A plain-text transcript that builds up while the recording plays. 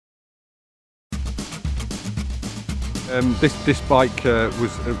This bike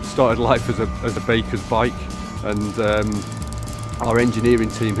started life as a baker's bike, and our engineering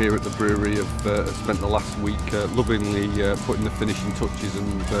team here at the brewery have spent the last week lovingly putting the finishing touches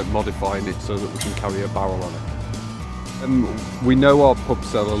and modifying it so that we can carry a barrel on it. We know our pubs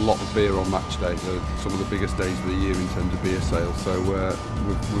sell a lot of beer on match day, some of the biggest days of the year in terms of beer sales, so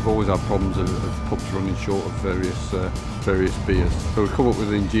we've always had problems of pubs running short of various beers. So we've come up with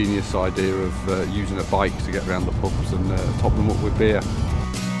an ingenious idea of using a bike to get around the pubs and top them up with beer.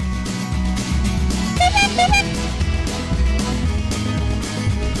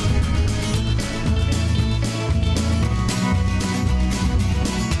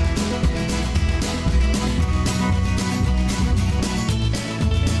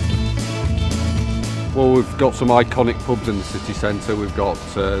 Well, we've got some iconic pubs in the city centre. We've got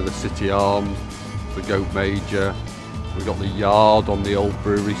the City Arms, the Goat Major, we've got the Yard on the old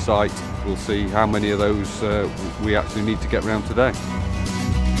brewery site. We'll see how many of those we actually need to get round today.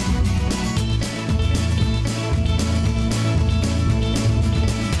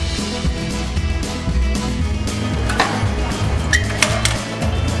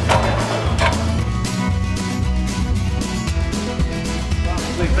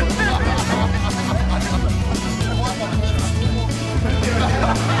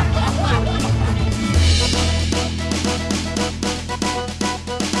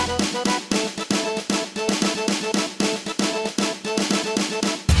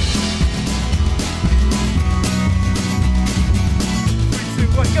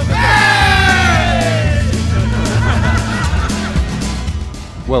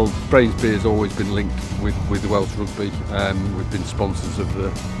 Well, BrainsBrewery has always been linked with the Welsh rugby. We've been sponsors of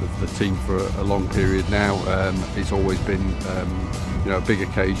the team for a long period now. It's always been a big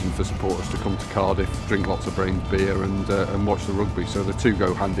occasion for supporters to come to Cardiff, drink lots of Brains beer and watch the rugby. So the two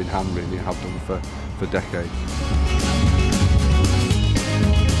go hand in hand really, and have done for decades.